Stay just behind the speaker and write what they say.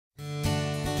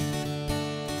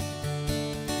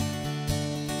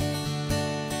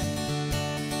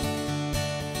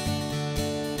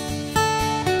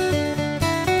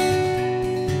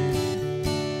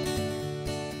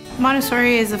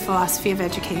Montessori is a philosophy of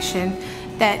education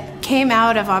that came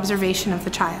out of observation of the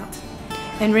child.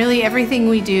 And really everything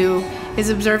we do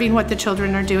is observing what the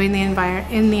children are doing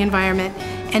in the environment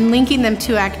and linking them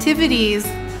to activities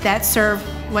that serve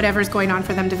whatever's going on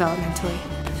for them developmentally.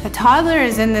 A toddler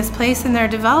is in this place in their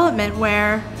development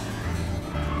where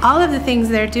all of the things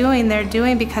they're doing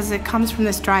because it comes from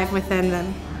this drive within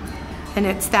them. And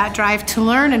it's that drive to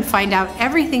learn and find out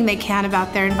everything they can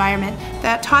about their environment.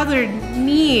 That toddler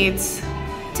needs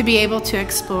to be able to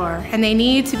explore, and they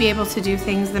need to be able to do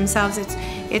things themselves.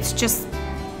 It's just,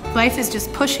 life is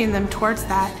just pushing them towards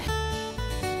that.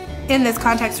 In this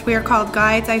context, we are called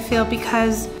guides, I feel,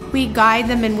 because we guide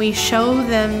them and we show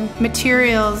them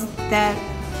materials that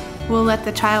will let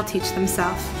the child teach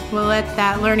themselves. We'll let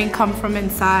that learning come from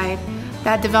inside,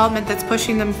 that development that's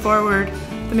pushing them forward.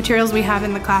 The materials we have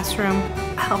in the classroom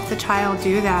help the child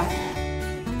do that.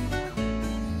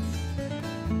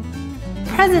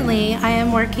 Presently, I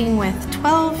am working with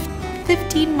 12,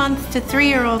 15 month to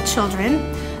 3-year-old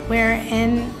children. We're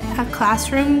in a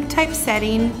classroom type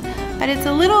setting, but it's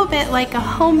a little bit like a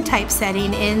home type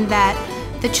setting in that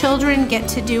the children get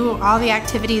to do all the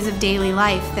activities of daily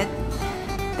life that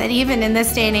even in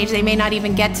this day and age they may not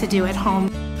even get to do at home.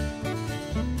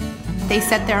 They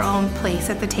set their own place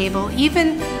at the table.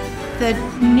 Even the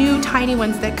new tiny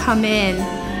ones that come in,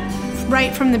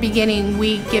 right from the beginning,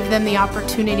 we give them the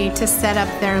opportunity to set up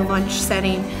their lunch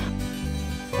setting.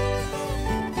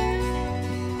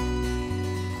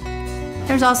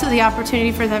 There's also the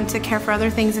opportunity for them to care for other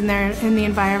things in the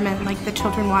environment, like the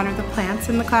children water the plants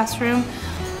in the classroom.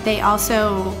 They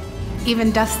also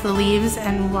even dust the leaves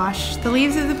and wash the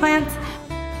leaves of the plants.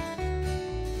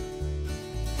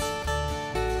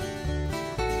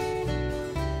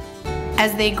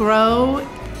 As they grow,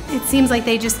 it seems like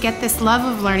they just get this love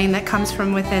of learning that comes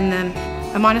from within them.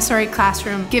 A Montessori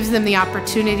classroom gives them the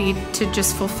opportunity to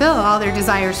just fulfill all their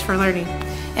desires for learning.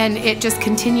 And it just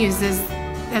continues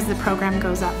as the program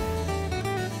goes up.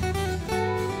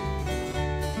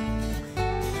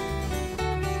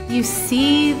 You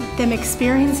see them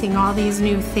experiencing all these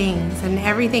new things, and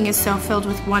everything is so filled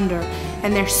with wonder,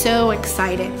 and they're so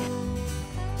excited.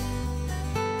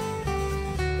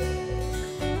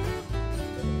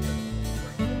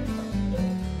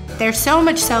 There's so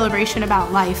much celebration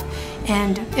about life,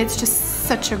 and it's just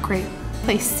such a great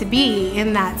place to be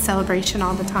in that celebration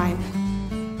all the time.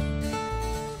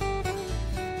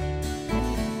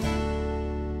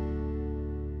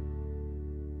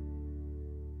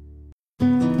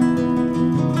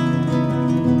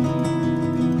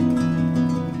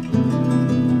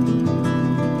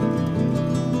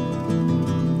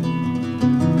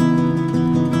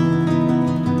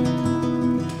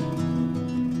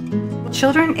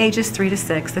 Children ages 3 to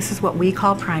 6, this is what we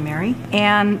call primary,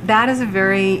 and that is a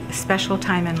very special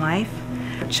time in life.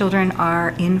 Children are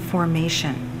in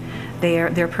formation.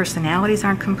 Their personalities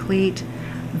aren't complete.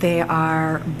 They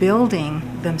are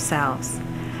building themselves.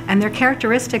 And their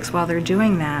characteristics while they're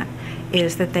doing that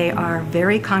is that they are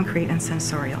very concrete and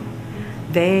sensorial.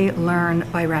 They learn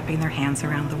by wrapping their hands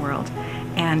around the world.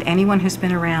 And anyone who's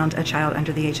been around a child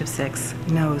under the age of 6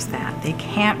 knows that. They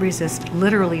can't resist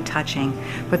literally touching,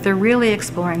 but they're really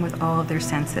exploring with all of their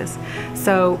senses.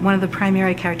 So one of the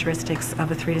primary characteristics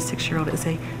of a 3 to 6-year-old is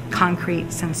a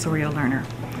concrete sensorial learner.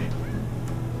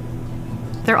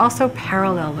 They're also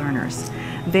parallel learners.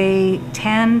 They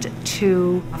tend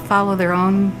to follow their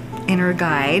own inner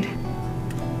guide.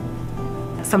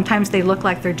 Sometimes they look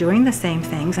like they're doing the same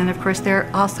things, and of course they're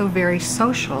also very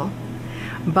social.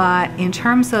 But in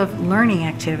terms of learning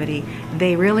activity,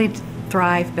 they really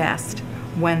thrive best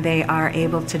when they are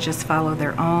able to just follow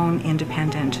their own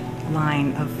independent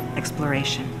line of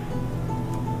exploration.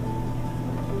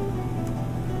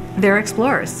 They're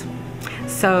explorers.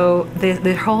 So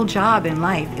their whole job in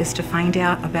life is to find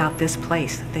out about this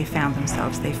place that they found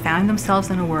themselves. They found themselves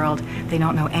in a world, they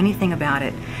don't know anything about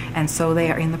it, and so they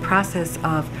are in the process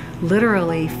of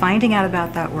literally finding out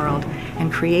about that world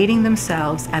and creating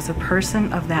themselves as a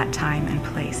person of that time and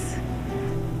place.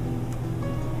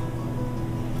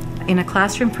 In a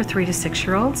classroom for 3 to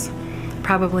 6-year-olds,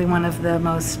 probably one of the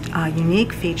most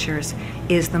unique features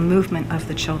is the movement of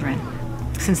the children.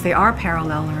 Since they are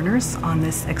parallel learners on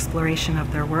this exploration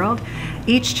of their world,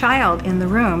 each child in the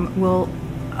room will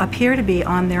appear to be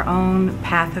on their own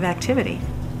path of activity.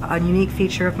 A unique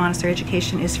feature of Montessori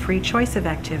education is free choice of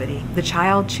activity. The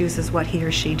child chooses what he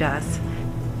or she does.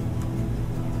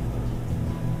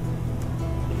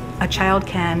 A child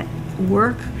can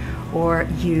work or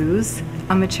use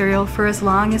a material for as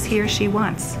long as he or she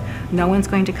wants. No one's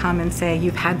going to come and say,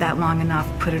 you've had that long enough,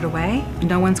 put it away.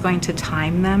 No one's going to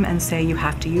time them and say you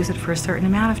have to use it for a certain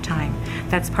amount of time.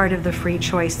 That's part of the free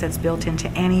choice that's built into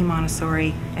any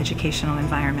Montessori educational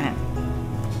environment.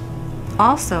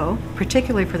 Also,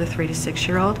 particularly for the 3 to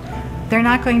 6-year-old, they're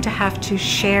not going to have to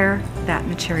share that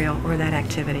material or that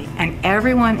activity. And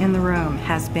everyone in the room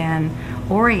has been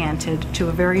oriented to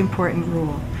a very important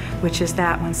rule, which is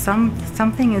that when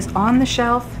something is on the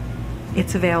shelf,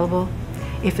 it's available.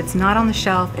 If it's not on the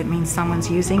shelf, it means someone's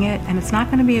using it, and it's not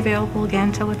going to be available again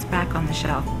until it's back on the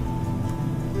shelf.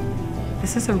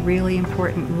 This is a really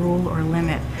important rule or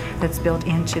limit that's built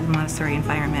into the Montessori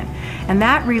environment. And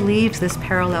that relieves this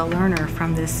parallel learner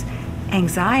from this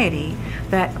anxiety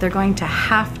that they're going to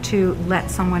have to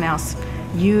let someone else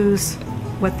use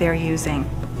what they're using.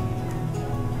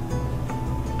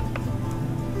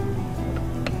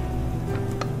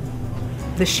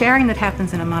 The sharing that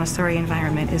happens in a Montessori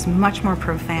environment is much more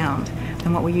profound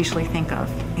than what we usually think of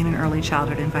in an early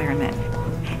childhood environment.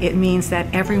 It means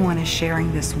that everyone is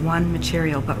sharing this one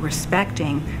material, but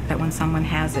respecting that when someone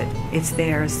has it, it's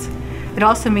theirs. It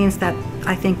also means that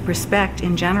I think respect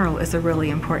in general is a really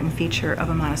important feature of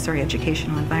a Montessori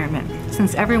educational environment.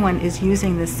 Since everyone is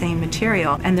using this same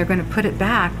material and they're going to put it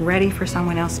back ready for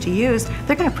someone else to use,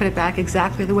 they're going to put it back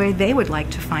exactly the way they would like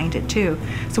to find it too.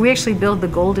 So we actually build the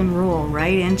golden rule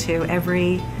right into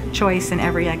every choice and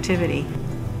every activity.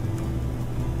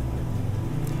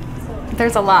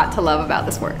 There's a lot to love about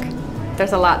this work.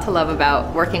 There's a lot to love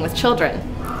about working with children.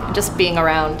 Just being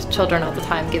around children all the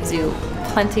time gives you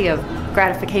plenty of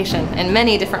gratification in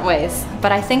many different ways.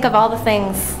 But I think of all the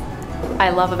things I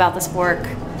love about this work,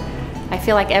 I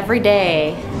feel like every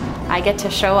day I get to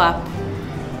show up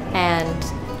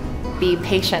and be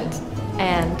patient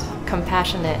and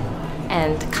compassionate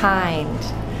and kind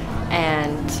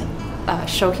and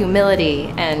show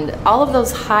humility and all of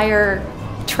those higher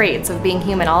traits of being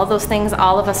human, all of those things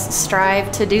all of us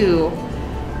strive to do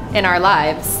in our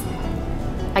lives.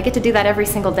 I get to do that every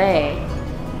single day.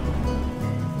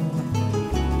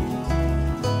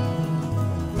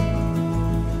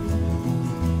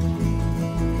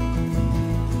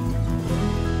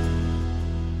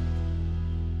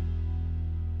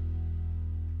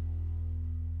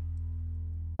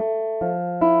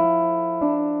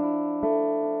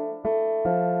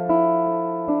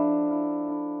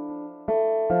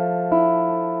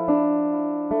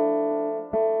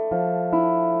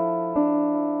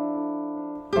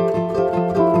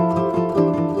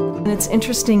 It's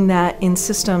interesting that in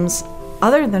systems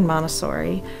other than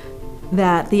Montessori,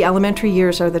 that the elementary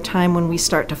years are the time when we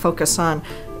start to focus on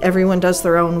everyone does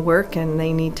their own work and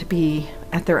they need to be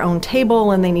at their own table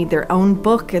and they need their own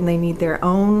book and they need their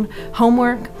own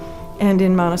homework. And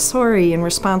in Montessori, in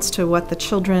response to what the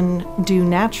children do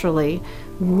naturally,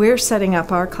 we're setting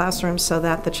up our classrooms so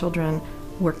that the children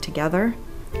work together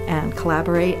and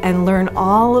collaborate and learn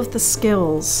all of the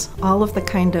skills, all of the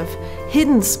kind of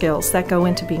hidden skills that go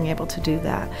into being able to do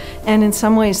that. And in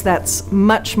some ways that's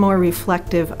much more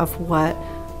reflective of what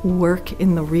work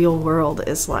in the real world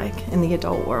is like, in the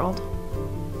adult world.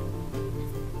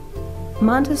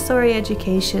 Montessori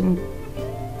education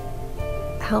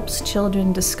helps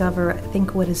children discover, I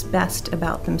think, what is best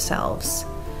about themselves.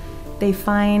 They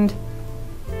find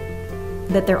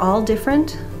that they're all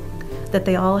different, that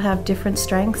they all have different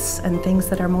strengths and things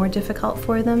that are more difficult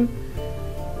for them,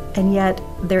 and yet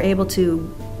they're able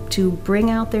to bring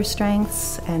out their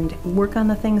strengths and work on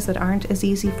the things that aren't as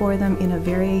easy for them in a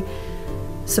very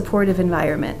supportive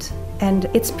environment. And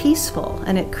it's peaceful,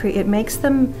 and it makes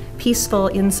them peaceful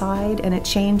inside, and it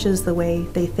changes the way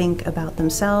they think about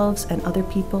themselves and other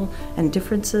people and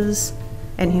differences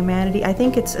and humanity. I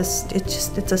think it's a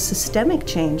systemic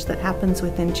change that happens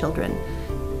within children.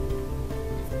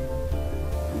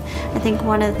 I think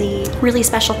one of the really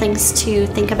special things to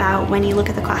think about when you look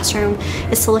at the classroom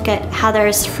is to look at how there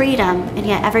is freedom and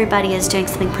yet everybody is doing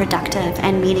something productive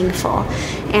and meaningful.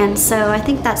 And so I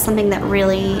think that's something that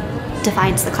really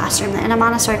defines the classroom. In a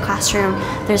Montessori classroom,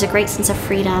 there's a great sense of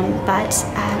freedom, but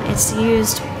it's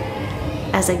used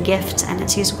as a gift and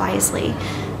it's used wisely.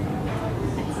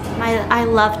 I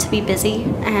love to be busy,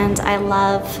 and I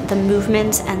love the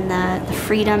movement and the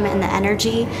freedom and the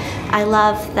energy. I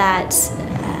love that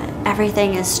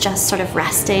everything is just sort of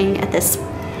resting at this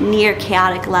near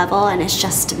chaotic level, and it's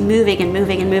just moving and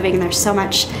moving and moving, and there's so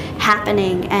much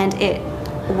happening, and it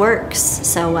works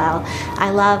so well. I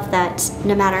love that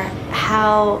no matter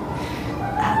how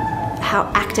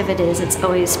active it is, it's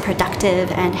always productive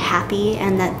and happy,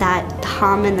 and that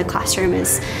hum in the classroom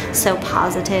is so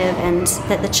positive, and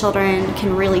that the children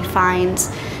can really find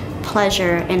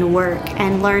pleasure in work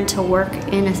and learn to work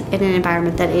in an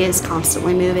environment that is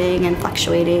constantly moving and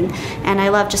fluctuating. And I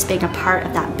love just being a part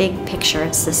of that big picture.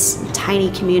 It's this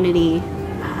tiny community,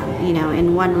 you know,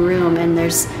 in one room, and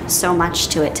there's so much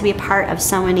to it. To be a part of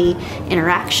so many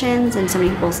interactions and so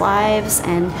many people's lives,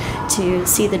 and to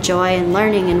see the joy in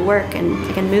learning and work and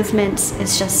again movement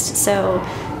is just so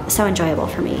enjoyable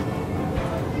for me.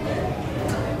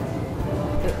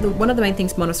 One of the main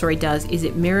things Montessori does is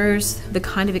it mirrors the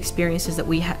kind of experiences that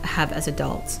we have as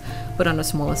adults, but on a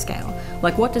smaller scale.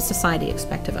 Like, what does society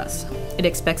expect of us? It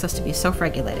expects us to be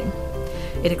self-regulating.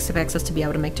 It expects us to be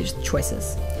able to make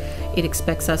choices. It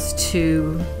expects us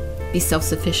to be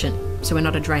self-sufficient, so we're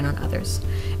not a drain on others.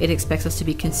 It expects us to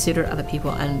be considerate of other people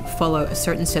and follow a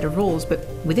certain set of rules, but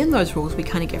within those rules we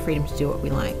kind of get freedom to do what we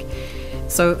like.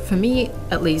 So for me,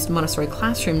 at least, Montessori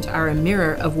classrooms are a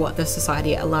mirror of what the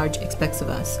society at large expects of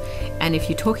us. And if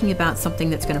you're talking about something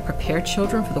that's going to prepare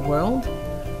children for the world,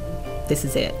 this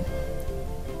is it.